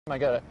I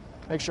gotta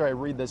make sure I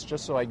read this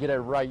just so I get it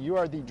right. You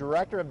are the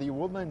director of the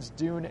Woodland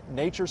Dunes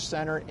Nature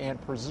Center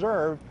and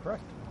Preserve.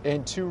 Correct.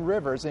 In Two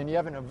Rivers, and you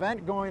have an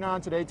event going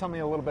on today. Tell me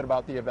a little bit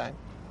about the event.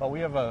 Well, we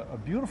have a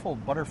beautiful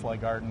butterfly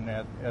garden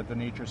at the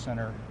Nature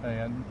Center,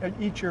 and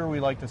each year we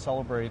like to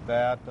celebrate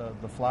that,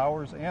 the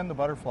flowers and the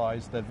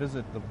butterflies that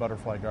visit the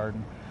butterfly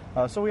garden.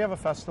 So we have a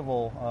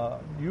festival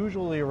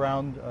usually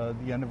around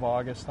the end of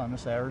August on a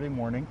Saturday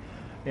morning,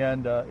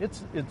 and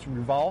it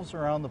revolves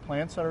around the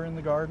plants that are in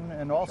the garden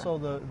and also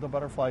the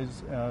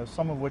butterflies,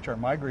 some of which are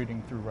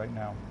migrating through right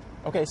now.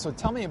 Okay, so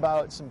tell me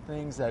about some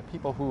things that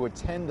people who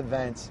attend the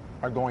event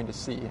are going to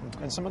see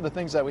and some of the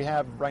things that we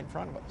have right in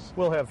front of us.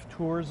 We'll have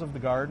tours of the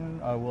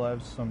garden. We'll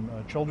have some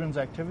children's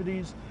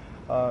activities.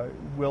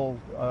 We'll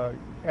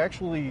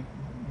actually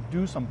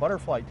do some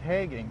butterfly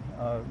tagging.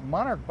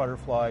 Monarch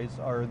butterflies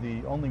are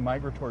the only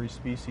migratory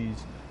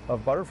species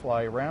of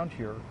butterfly around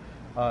here.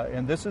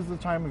 And this is the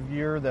time of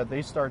year that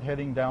they start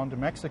heading down to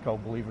Mexico,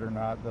 believe it or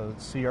not, the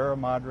Sierra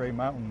Madre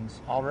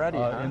Mountains. Already,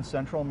 in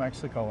central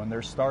Mexico, and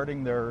they're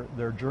starting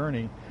their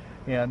journey.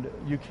 And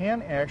you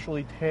can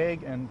actually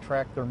tag and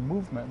track their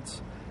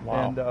movements.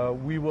 Wow.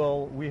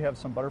 And we have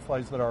some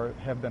butterflies that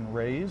have been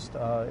raised,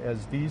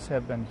 as these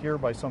have been here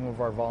by some of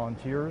our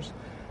volunteers.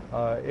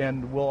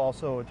 And we'll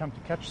also attempt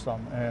to catch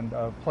some and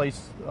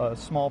place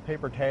small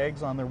paper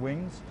tags on their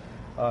wings.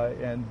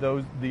 And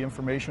the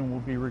information will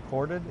be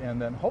recorded,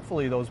 and then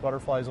hopefully those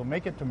butterflies will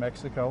make it to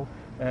Mexico,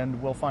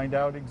 and we'll find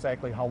out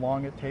exactly how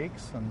long it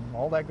takes and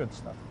all that good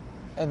stuff.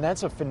 And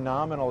that's a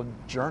phenomenal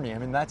journey. I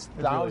mean, that's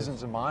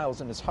thousands of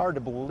miles, and it's hard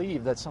to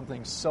believe that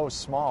something so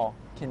small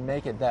can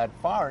make it that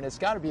far. And it's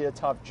got to be a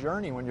tough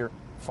journey when you're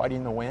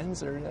fighting the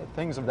winds or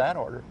things of that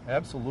order.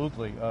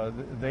 Absolutely.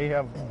 They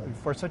have,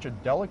 for such a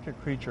delicate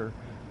creature,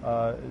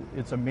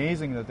 it's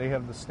amazing that they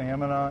have the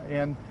stamina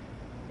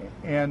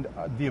and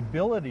the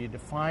ability to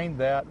find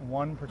that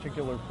one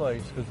particular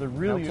place, because there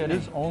really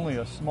is only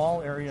a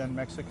small area in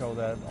Mexico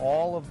that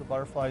all of the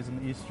butterflies in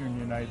the eastern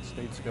United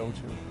States go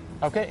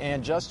to. Okay,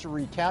 and just to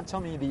recap, tell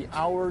me the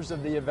hours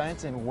of the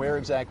event and where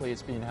exactly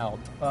it's being held.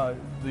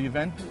 The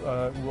event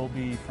will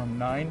be from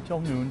 9 till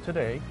noon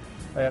today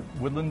at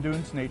Woodland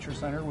Dunes Nature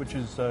Center, which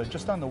is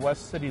just on the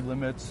west city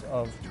limits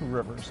of Two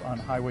Rivers on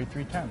Highway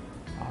 310.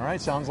 All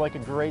right, sounds like a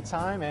great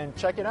time, and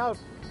check it out.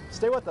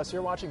 Stay with us.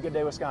 You're watching Good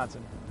Day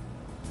Wisconsin.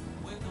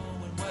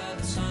 Where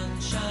the sun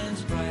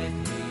shines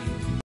brightly.